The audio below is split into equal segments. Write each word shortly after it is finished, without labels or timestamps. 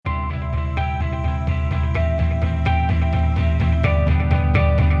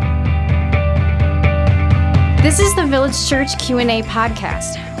This is the Village Church Q&A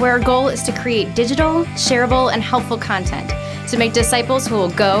podcast, where our goal is to create digital, shareable, and helpful content to make disciples who will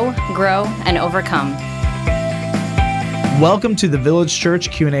go, grow, and overcome. Welcome to the Village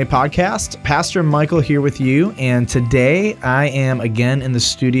Church Q&A podcast. Pastor Michael here with you, and today I am again in the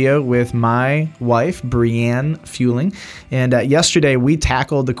studio with my wife, Brianne Fueling. And yesterday we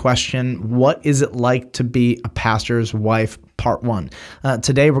tackled the question, what is it like to be a pastor's wife? Part 1.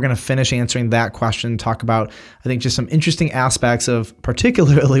 Today we're going to finish answering that question, talk about, I think, just some interesting aspects of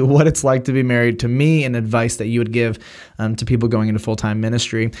particularly what it's like to be married to me and advice that you would give to people going into full-time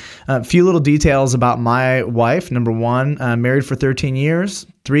ministry. A few little details about my wife. Number 1, married for 13 years,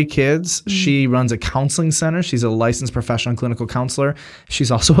 3 kids. She runs a counseling center. She's a licensed professional clinical counselor.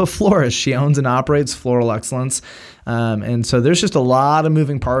 She's also a florist. She owns and operates Floral Excellence. And so there's just a lot of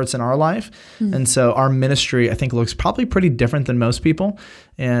moving parts in our life. And so our ministry, I think, looks probably pretty different than most people.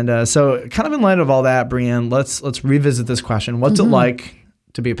 And so kind of in light of all that, Brianne, let's revisit this question. What's it like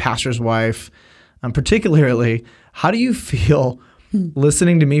to be a pastor's wife? Particularly, how do you feel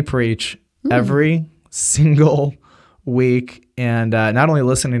listening to me preach every single week, and not only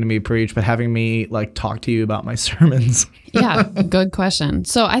listening to me preach, but having me talk to you about my sermons? Yeah, good question.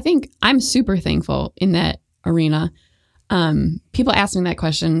 So I think I'm super thankful in that arena. People ask me that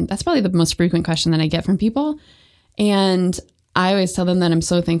question. That's probably the most frequent question that I get from people. And I always tell them that I'm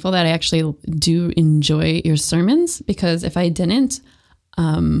so thankful that I actually do enjoy your sermons, because if I didn't,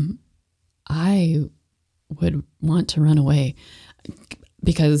 I would want to run away,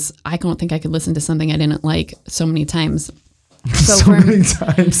 because I don't think I could listen to something I didn't like so many times. So many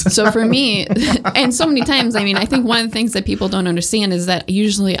times. So for me, and so many times, I mean, I think one of the things that people don't understand is that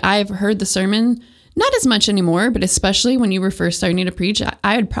usually I've heard the sermon, not as much anymore, but especially when you were first starting to preach,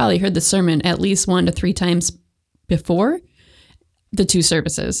 I had probably heard the sermon at least 1 to 3 times before the 2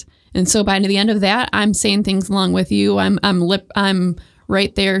 services. And so by the end of that, I'm saying things along with you. I'm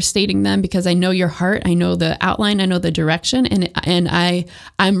right there stating them because I know your heart. I know the outline. I know the direction, and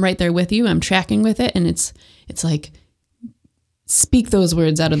I'm right there with you. I'm tracking with it, and it's like, speak those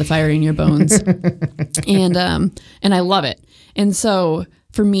words out of the fire in your bones. and I love it. And so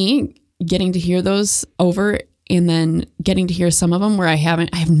for me, getting to hear those over and then getting to hear some of them where I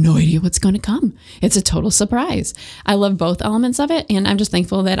have no idea what's going to come. It's a total surprise. I love both elements of it. And I'm just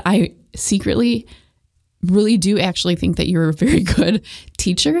thankful that I secretly really do actually think that you're a very good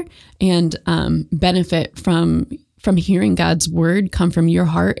teacher and benefit from hearing God's word come from your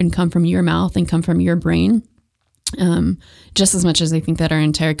heart and come from your mouth and come from your brain. Just as much as I think that our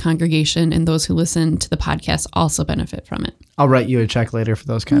entire congregation and those who listen to the podcast also benefit from it. I'll write you a check later for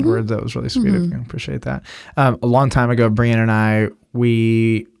those kind of words. That was really sweet of you. Appreciate that. A long time ago, Brianne and I,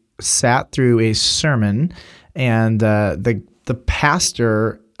 we sat through a sermon, and the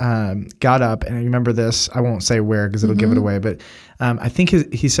pastor got up, and I remember this. I won't say where because it'll give it away, but I think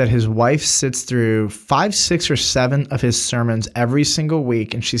he said his wife sits through 5, 6, or 7 of his sermons every single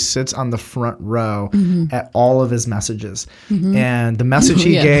week, and she sits on the front row at all of his messages. And the message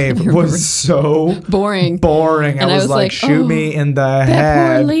he gave was so boring. I was like, shoot me in the head.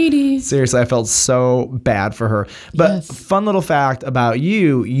 That poor lady. Seriously, I felt so bad for her. But fun little fact about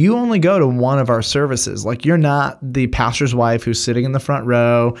you only go to one of our services. You're not the pastor's wife who's sitting in the front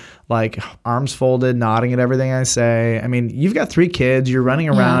row, arms folded, nodding at everything I say. I mean, you've got 3 kids, you're running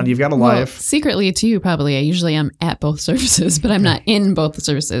around, you've got a life. Secretly to you, probably, I usually am at both services, but I'm not in both the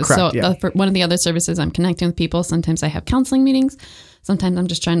services. Correct, so for one of the other services, I'm connecting with people. Sometimes I have counseling meetings. Sometimes I'm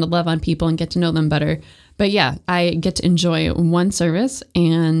just trying to love on people and get to know them better. But yeah, I get to enjoy one service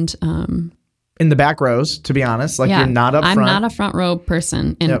and in the back rows, to be honest, you're not up front. I'm not a front row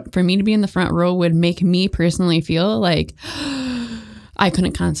person. And for me to be in the front row would make me personally feel like I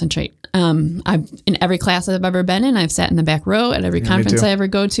couldn't concentrate. I've in every class I've ever been in, I've sat in the back row. At every conference I ever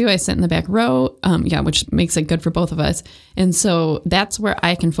go to, I sit in the back row. Which makes it good for both of us. And so that's where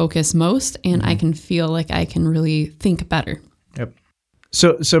I can focus most, and I can feel like I can really think better. Yep.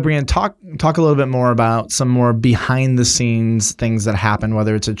 So Brianne, talk a little bit more about some more behind the scenes things that happen,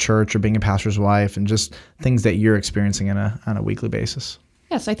 whether it's at church or being a pastor's wife, and just things that you're experiencing on a weekly basis.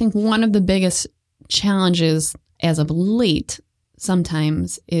 Yes, I think one of the biggest challenges as of late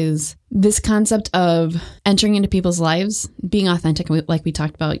sometimes is this concept of entering into people's lives, being authentic, like we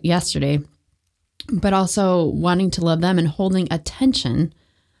talked about yesterday, but also wanting to love them and holding a tension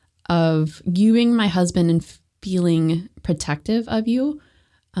of you being my husband and feeling protective of you,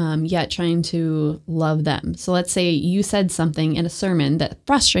 yet trying to love them. So let's say you said something in a sermon that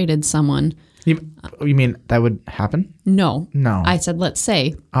frustrated someone. You mean that would happen? No. No. I said, let's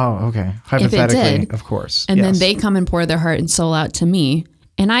say. Oh, okay. Hypothetically, of course. And then they come and pour their heart and soul out to me,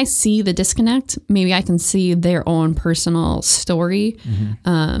 and I see the disconnect, maybe I can see their own personal story,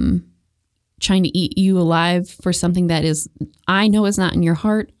 trying to eat you alive for something that is, I know is not in your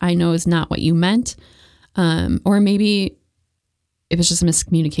heart. I know is not what you meant. Or maybe it was just a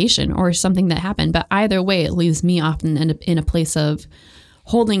miscommunication or something that happened. But either way, it leaves me often in a place of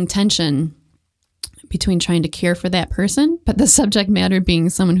holding tension between trying to care for that person, but the subject matter being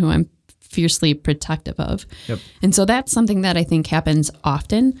someone who I'm fiercely protective of. Yep. And so that's something that I think happens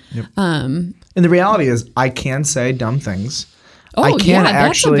often. Yep. And the reality is I can say dumb things. Oh, I can yeah, that's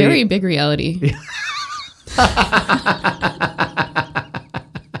actually, a very big reality.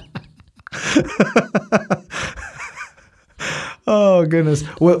 Oh, goodness.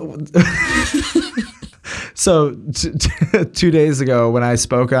 Well, so 2 days ago when I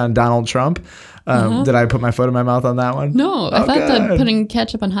spoke on Donald Trump, did I put my foot in my mouth on that one? No, I thought that putting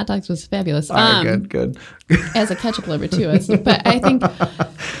ketchup on hot dogs was fabulous. All right, good. As a ketchup lover too. But I think,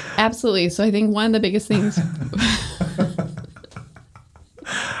 absolutely. So I think one of the biggest things.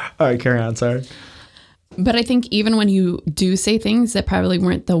 All right, carry on. Sorry. But I think even when you do say things that probably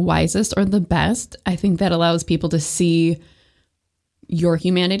weren't the wisest or the best, I think that allows people to see your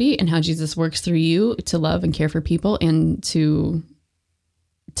humanity and how Jesus works through you to love and care for people and to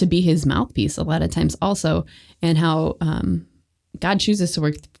be his mouthpiece a lot of times also, and how God chooses to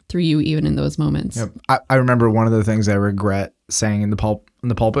work through you even in those moments. Yep. I remember one of the things I regret saying in the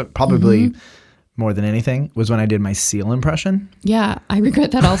pulpit, probably more than anything, was when I did my seal impression. Yeah, I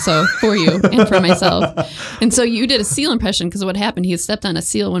regret that also for you and for myself. And so you did a seal impression because what happened, he had stepped on a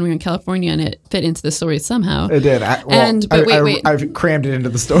seal when we were in California and it fit into the story somehow. It did. Wait. I've crammed it into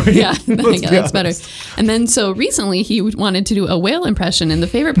the story. Yeah, that's better. And then so recently he wanted to do a whale impression. And the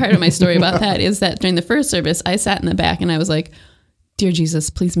favorite part of my story about that is that during the first service, I sat in the back and I was like, "Dear Jesus,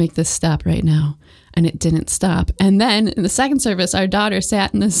 please make this stop right now." And it didn't stop. And then in the second service, our daughter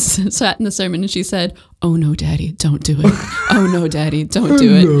sat in the sermon and she said, "Oh no, Daddy, don't do it. Oh no, Daddy, don't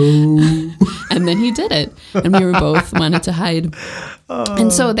do it." No. And then he did it. And we were both wanted to hide.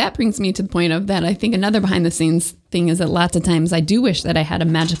 And so that brings me to the point of that. I think another behind the scenes thing is that lots of times I do wish that I had a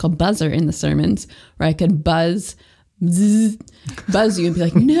magical buzzer in the sermons where I could buzz you and be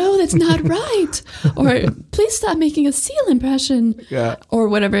like, "No, that's not right," or "Please stop making a seal impression," or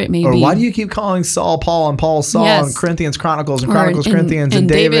whatever it may be. Or why do you keep calling Saul Paul and Paul Saul and Corinthians Chronicles and Chronicles Corinthians and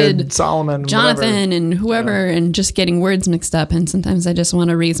David Solomon, Jonathan, and whoever, and just getting words mixed up. And sometimes I just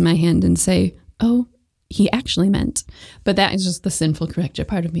want to raise my hand and say, "Oh, he actually meant," but that is just the sinful corrector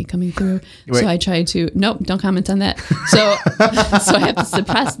part of me coming through. So I try to, nope, don't comment on that. So I have to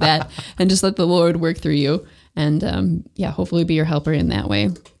suppress that and just let the Lord work through you. And hopefully be your helper in that way.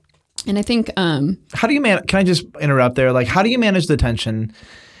 And I think how do you can I just interrupt there? Like, how do you manage the tension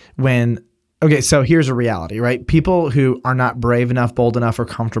when? Okay, so here's a reality, right? People who are not brave enough, bold enough, or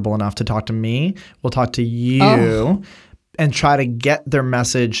comfortable enough to talk to me will talk to you. And try to get their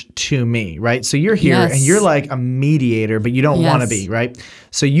message to me, right? So you're here and you're like a mediator, but you don't want to be, right?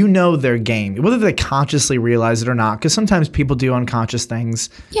 So you know their game, whether they consciously realize it or not, because sometimes people do unconscious things.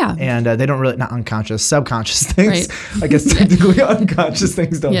 Yeah. And they don't really, not unconscious, subconscious things. Right. I guess technically unconscious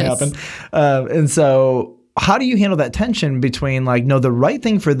things don't happen. And so how do you handle that tension between like, no, the right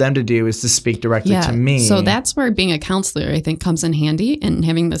thing for them to do is to speak directly to me? So that's where being a counselor, I think, comes in handy, and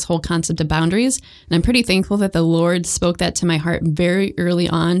having this whole concept of boundaries. And I'm pretty thankful that the Lord spoke that to my heart very early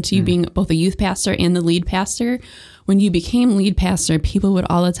on, to you being both a youth pastor and the lead pastor. When you became lead pastor, people would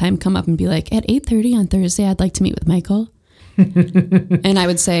all the time come up and be like, "At 8:30 on Thursday, I'd like to meet with Michael." And I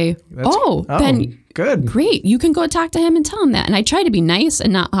would say, then good, great. You can go talk to him and tell him that. And I try to be nice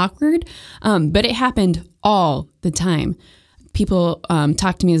and not awkward. But it happened all the time. People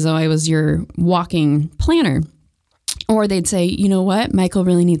talk to me as though I was your walking planner. Or they'd say, "You know what? Michael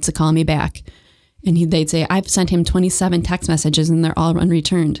really needs to call me back." And they'd say, "I've sent him 27 text messages and they're all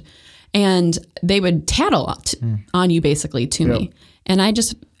unreturned." And they would tattle on you basically to me. And I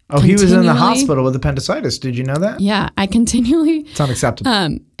just... he was in the hospital with appendicitis. Did you know that? Yeah, I continually... It's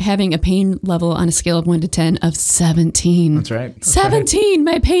unacceptable. Having a pain level on a scale of 1 to 10 of 17. That's right. 17!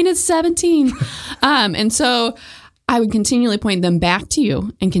 My pain is 17. And so I would continually point them back to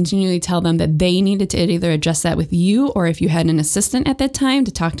you and continually tell them that they needed to either address that with you, or if you had an assistant at that time,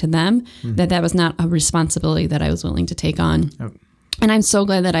 to talk to them, that was not a responsibility that I was willing to take on. Yep. And I'm so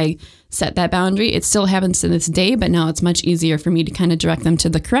glad that I set that boundary. It still happens to this day, but now it's much easier for me to kind of direct them to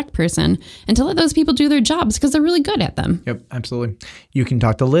the correct person and to let those people do their jobs because they're really good at them. Yep, absolutely. You can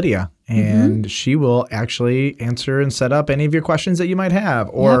talk to Lydia and she will actually answer and set up any of your questions that you might have.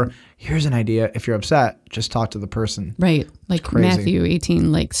 Or here's an idea. If you're upset, just talk to the person. Right. Like Matthew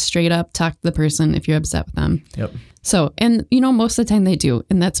 18, like straight up talk to the person if you're upset with them. Yep. So, and most of the time they do.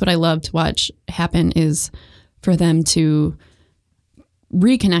 And that's what I love to watch happen, is for them to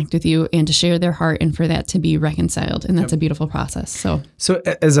reconnect with you and to share their heart and for that to be reconciled. And that's a beautiful process. So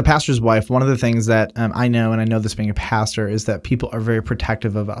as a pastor's wife, one of the things that I know, and I know this being a pastor, is that people are very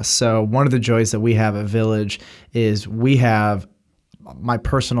protective of us. So one of the joys that we have at Village is we have, my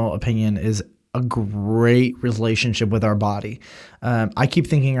personal opinion is, a great relationship with our body. I keep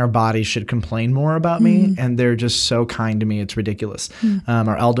thinking our body should complain more about me, and they're just so kind to me. It's ridiculous.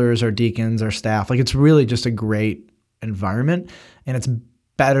 Our elders, our deacons, our staff, it's really just a great environment, and it's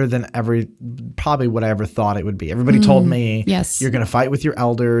better than probably what I ever thought it would be. Everybody told me, yes, you're going to fight with your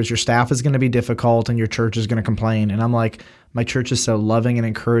elders, your staff is going to be difficult, and your church is going to complain. And I'm like, my church is so loving and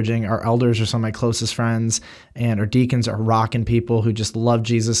encouraging. Our elders are some of my closest friends, and our deacons are rocking people who just love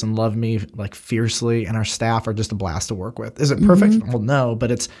Jesus and love me fiercely. And our staff are just a blast to work with. Is it perfect? Well, no,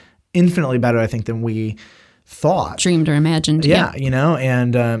 but it's infinitely better, I think, than we thought, dreamed or imagined. Yeah.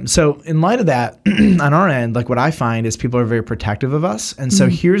 And so in light of that, on our end, what I find is people are very protective of us. And so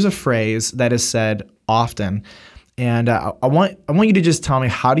here's a phrase that is said often, and I want you to just tell me,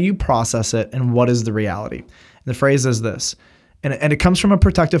 how do you process it, and what is the reality? And the phrase is this, and it comes from a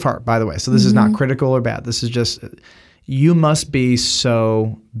protective heart, by the way. So this is not critical or bad. This is just, you must be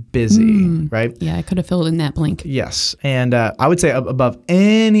so busy, right? Yeah, I could have filled in that blank. Yes. And I would say above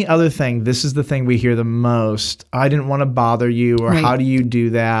any other thing, this is the thing we hear the most. I didn't want to bother you, or how do you do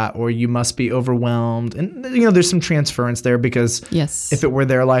that? Or you must be overwhelmed. And, there's some transference there, because if it were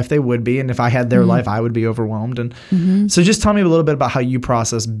their life, they would be. And if I had their life, I would be overwhelmed. And so just tell me a little bit about how you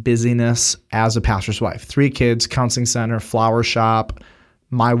process busyness as a pastor's wife. 3 kids, counseling center, flower shop,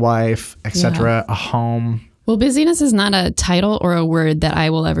 my wife, etc., a home. Well, busyness is not a title or a word that I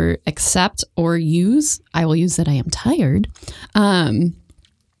will ever accept or use. I will use that I am tired,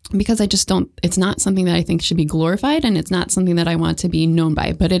 because I just don't, it's not something that I think should be glorified, and it's not something that I want to be known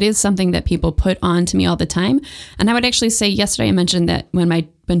by, but it is something that people put on to me all the time. And I would actually say, yesterday I mentioned that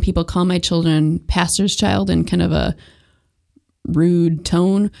when people call my children pastor's child in kind of a rude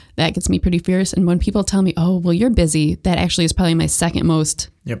tone, that gets me pretty fierce. And when people tell me, oh, well, you're busy, that actually is probably my second most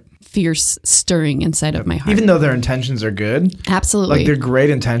fierce stirring inside of my heart. Even though their intentions are good. Absolutely. They're great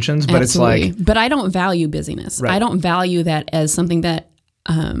intentions, but it's but I don't value busyness. Right. I don't value that as something that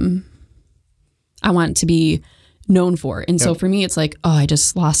I want to be known for. And so for me, it's I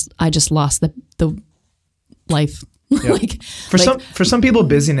just lost the life. For some people,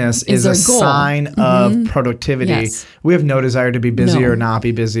 busyness is a sign of productivity. Yes. We have no desire to be busy or not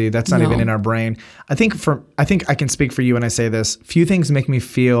be busy. That's not even in our brain. I think I can speak for you when I say this. Few things make me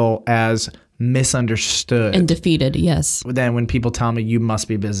feel as misunderstood and defeated. Yes. Than when people tell me you must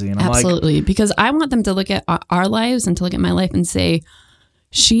be busy, and I'm absolutely, because I want them to look at our lives and to look at my life and say,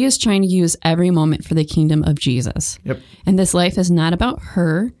 she is trying to use every moment for the kingdom of Jesus. Yep. And this life is not about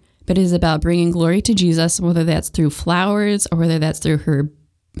her, but it is about bringing glory to Jesus, whether that's through flowers or whether that's through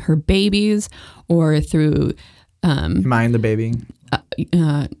her babies or through... Mind the baby?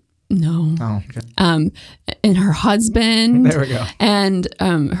 No. Oh, okay. And her husband. There we go. And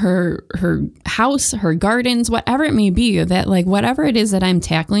her house, her gardens, whatever it may be, that whatever it is that I'm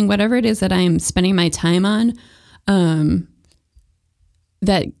tackling, whatever it is that I'm spending my time on,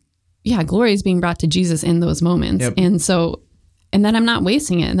 glory is being brought to Jesus in those moments. Yep. And then I'm not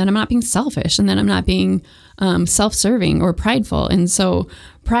wasting it, and then I'm not being selfish, and then I'm not being self-serving or prideful. And so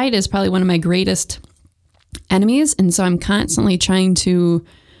pride is probably one of my greatest enemies. And so I'm constantly trying to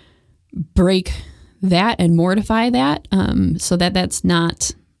break that and mortify that, so that that's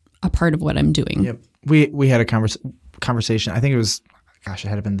not a part of what I'm doing. Yep. We had a conversation. I think it was, it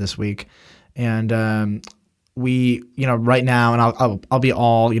had been this week. And we, right now, and I'll be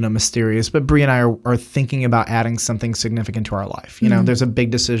all, mysterious, but Bree and I are thinking about adding something significant to our life. There's a big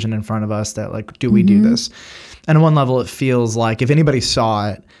decision in front of us that do we do this? And on one level, it feels like if anybody saw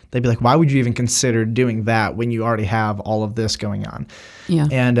it, they'd be like, why would you even consider doing that when you already have all of this going on? Yeah.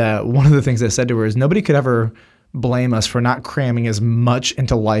 And one of the things I said to her is, nobody could ever blame us for not cramming as much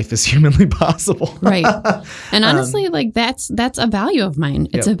into life as humanly possible. Right. And honestly, that's a value of mine.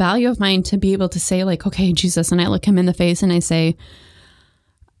 It's a value of mine to be able to say okay, Jesus, and I look him in the face and I say,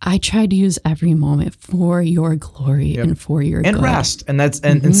 I try to use every moment for your glory and for your good. Rest. And that's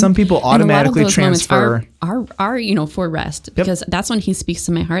and some people automatically transfer are for rest, because that's when he speaks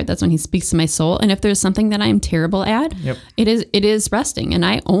to my heart. That's when he speaks to my soul. And if there's something that I'm terrible at, it is resting. And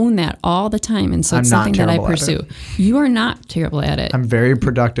I own that all the time. And so it's something that I pursue. You are not terrible at it. I'm very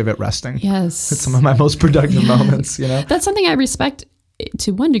productive at resting. Yes. It's some of my most productive moments, That's something I respect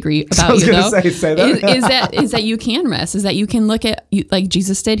to one degree I about was you gonna though, say that. is that you can rest, is that you can look at, like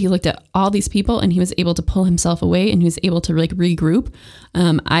Jesus did. He looked at all these people and he was able to pull himself away, and he was able to like regroup.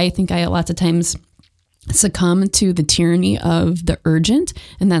 I think I lots of times succumb to the tyranny of the urgent.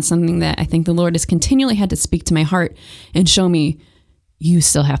 And that's something that I think the Lord has continually had to speak to my heart and show me, you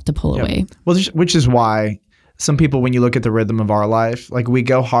still have to pull away. Well, which is why some people, when you look at the rhythm of our life, like we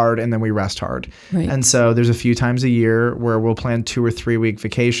go hard and then we rest hard. Right. And so there's a few times a year where we'll plan 2 or 3 week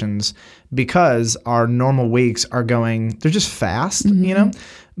vacations because our normal weeks are going, they're just fast, you know?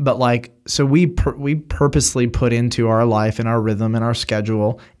 But like, so we purposely put into our life and our rhythm and our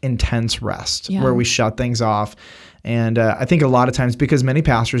schedule intense rest where we shut things off. And I think a lot of times, because many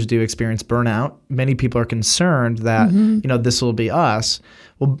pastors do experience burnout, many people are concerned that, you know, this will be us.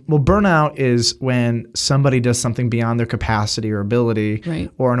 Well, burnout is when somebody does something beyond their capacity or ability,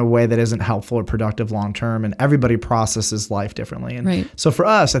 or in a way that isn't helpful or productive long term. And everybody processes life differently. And so for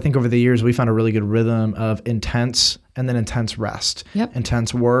us, I think over the years, we found a really good rhythm of intense and then intense rest,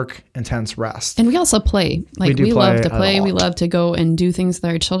 intense work, intense rest. And we also play. Like we love to play. We love to go and do things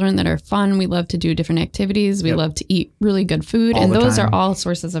with our children that are fun. We love to do different activities. We love to eat really good food. And those are all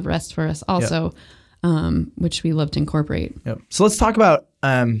sources of rest for us also, which we love to incorporate. So let's talk about, we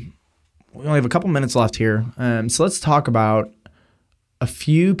only have a couple minutes left here. So let's talk about a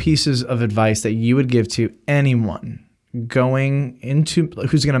few pieces of advice that you would give to anyone going into,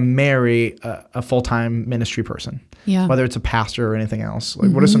 who's going to marry a full-time ministry person, whether it's a pastor or anything else.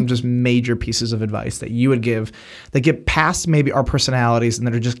 Like, what are some just major pieces of advice that you would give that get past maybe our personalities and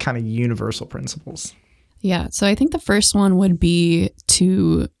that are just kind of universal principles? Yeah. So I think the first one would be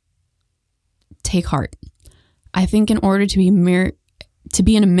to take heart. I think in order to be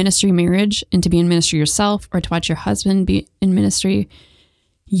in a ministry marriage and to be in ministry yourself, or to watch your husband be in ministry,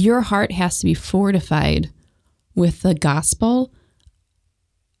 your heart has to be fortified with the gospel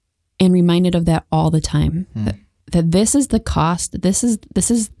and reminded of that all the time. That this is the cost. This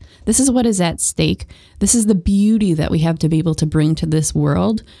is what is at stake. This is the beauty that we have to be able to bring to this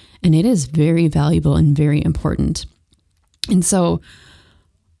world. And it is very valuable and very important. And so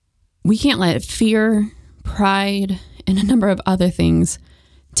we can't let fear, pride, and a number of other things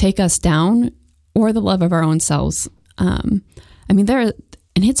take us down, or the love of our own selves. And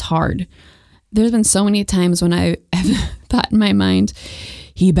it's hard. There's been so many times when I have thought in my mind,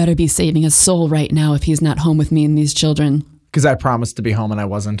 he better be saving his soul right now if he's not home with me and these children. Because I promised to be home and I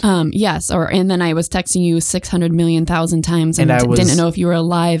wasn't. Yes. And then I was texting you 600 million thousand times and didn't know if you were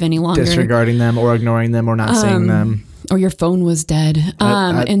alive any longer. Disregarding them or ignoring them or not seeing them. Or your phone was dead.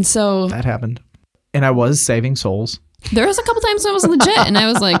 And so that happened. And I was saving souls. There was a couple times when I was legit and I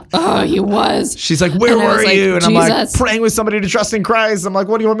was like, oh, he was. She's like, where were you? And I'm like, praying with somebody to trust in Christ. I'm like,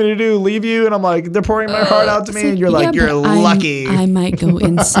 what do you want me to do? Leave you? And I'm like, they're pouring my heart out to me. And you're like, you're lucky. I might go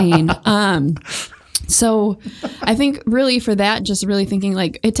insane. So I think really for that, just really thinking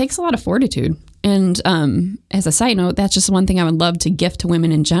like it takes a lot of fortitude. And as a side note, that's just one thing I would love to gift to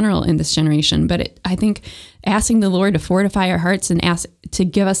women in general in this generation. But I think asking the Lord to fortify our hearts and ask to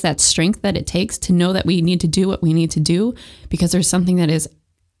give us that strength that it takes to know that we need to do what we need to do, because there's something that is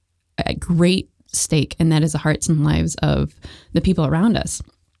at great stake, and that is the hearts and lives of the people around us.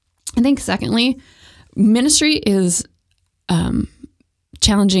 I think secondly, ministry is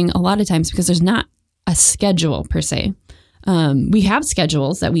challenging a lot of times because there's not a schedule per se. We have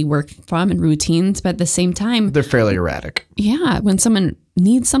schedules that we work from and routines, but at the same time, they're fairly erratic. Yeah. When someone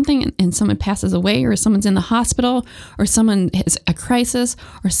needs something and someone passes away, or someone's in the hospital, or someone has a crisis,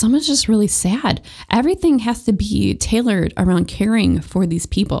 or someone's just really sad, everything has to be tailored around caring for these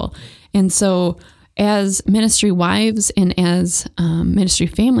people. And so as ministry wives and as ministry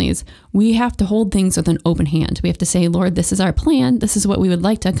families, we have to hold things with an open hand. We have to say, Lord, this is our plan. This is what we would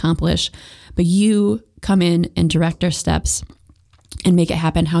like to accomplish, but you come in and direct our steps and make it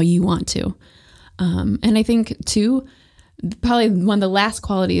happen how you want to. And I think too, probably one of the last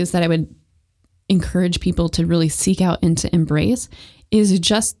qualities that I would encourage people to really seek out and to embrace is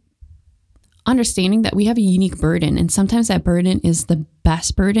just understanding that we have a unique burden. And sometimes that burden is the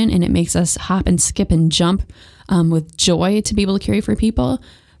best burden, and it makes us hop and skip and jump with joy to be able to carry for people.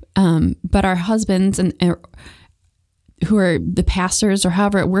 But our husbands and who are the pastors, or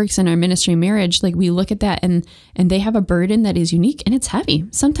however it works in our ministry marriage, like we look at that and they have a burden that is unique, and it's heavy.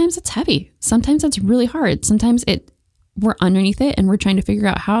 Sometimes it's heavy. Sometimes it's really hard. Sometimes we're underneath it and we're trying to figure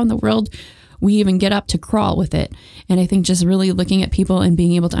out how in the world we even get up to crawl with it. And I think just really looking at people and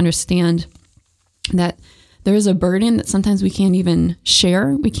being able to understand that there is a burden that sometimes we can't even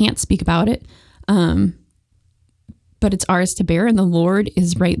share. We can't speak about it. but it's ours to bear. And the Lord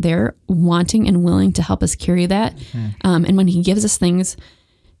is right there wanting and willing to help us carry that. And when he gives us things,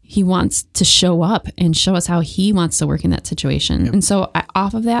 he wants to show up and show us how he wants to work in that situation. And so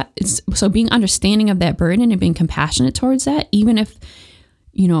off of that, so being understanding of that burden and being compassionate towards that, even if,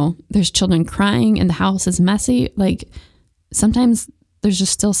 there's children crying and the house is messy, like sometimes there's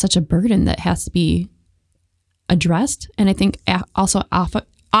just still such a burden that has to be addressed. And I think also off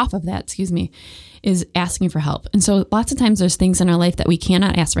of that, is asking for help. And so lots of times there's things in our life that we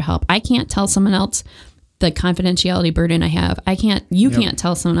cannot ask for help. I can't tell someone else the confidentiality burden I have. You can't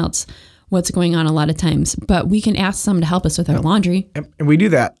tell someone else what's going on a lot of times, but we can ask someone to help us with our laundry. And we do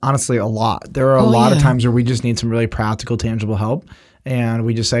that honestly a lot. There are a lot of times where we just need some really practical, tangible help. And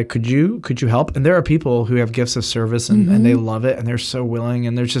we just say, could you help? And there are people who have gifts of service and they love it and they're so willing.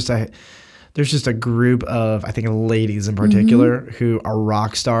 And there's just a group of, I think, ladies in particular who are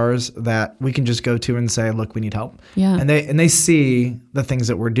rock stars that we can just go to and say, look, we need help. Yeah. And they see the things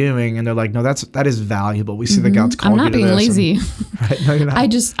that we're doing and they're like, no, that is valuable. We see that God's called you to this. I'm not being lazy. Right? No, you're not.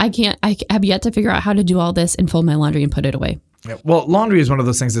 I have yet to figure out how to do all this and fold my laundry and put it away. Yeah. Well, laundry is one of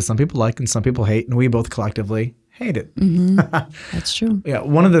those things that some people like and some people hate, and we both collectively hate it. That's true. Yeah.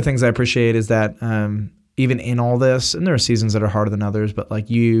 One of the things I appreciate is that even in all this, and there are seasons that are harder than others, but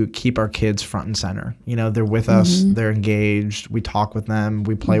like you keep our kids front and center. They're with us, they're engaged, we talk with them,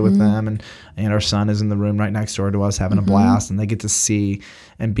 we play with them, and our son is in the room right next door to us having a blast, and they get to see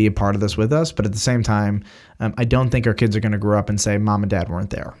and be a part of this with us. But at the same time, I don't think our kids are going to grow up and say, Mom and Dad weren't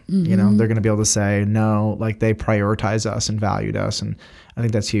there. They're going to be able to say, no, like they prioritize us and valued us. And I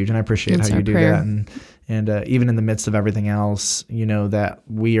think that's huge. And I appreciate how you do that. And even in the midst of everything else, that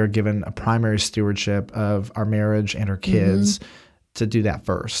we are given a primary stewardship of our marriage and our kids to do that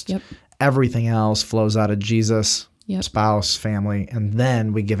first. Yep. Everything else flows out of Jesus, spouse, family, and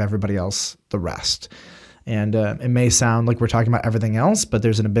then we give everybody else the rest. And it may sound like we're talking about everything else, but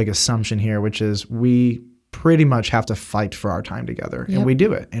there's a big assumption here, which is we pretty much have to fight for our time together. And we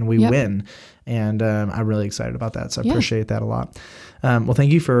do it, and we win. And I'm really excited about that. So I appreciate that a lot. Well,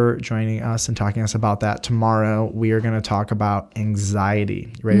 thank you for joining us and talking to us about that. Tomorrow, we are going to talk about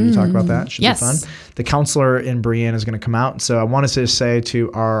anxiety. You ready to talk about that? Should be fun. The counselor in Brianne is going to come out. So I wanted to say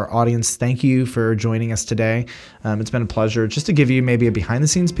to our audience, thank you for joining us today. It's been a pleasure just to give you maybe a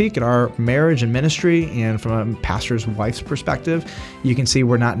behind-the-scenes peek at our marriage and ministry. And from a pastor's wife's perspective, you can see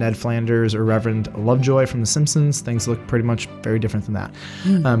we're not Ned Flanders or Reverend Lovejoy from The Simpsons. Things look pretty much very different than that.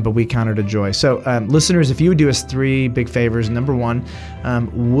 But we count it a joy. So listeners, if you would do us 3 big favors. Number 1,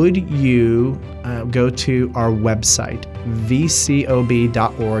 would you go to our website,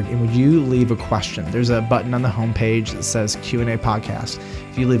 vcob.org, and would you leave a question? There's a button on the homepage that says Q&A podcast.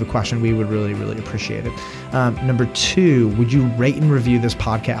 If you leave a question, we would really, really appreciate it. Number 2, would you rate and review this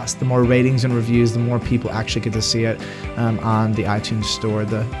podcast? The more ratings and reviews, the more people actually get to see it on the iTunes store,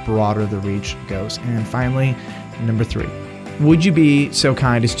 the broader the reach goes. And finally, number 3, would you be so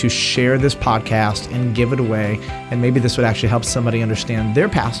kind as to share this podcast and give it away? And maybe this would actually help somebody understand their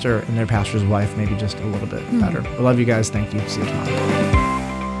pastor and their pastor's wife maybe just a little bit better. I love you guys. Thank you. See you tomorrow.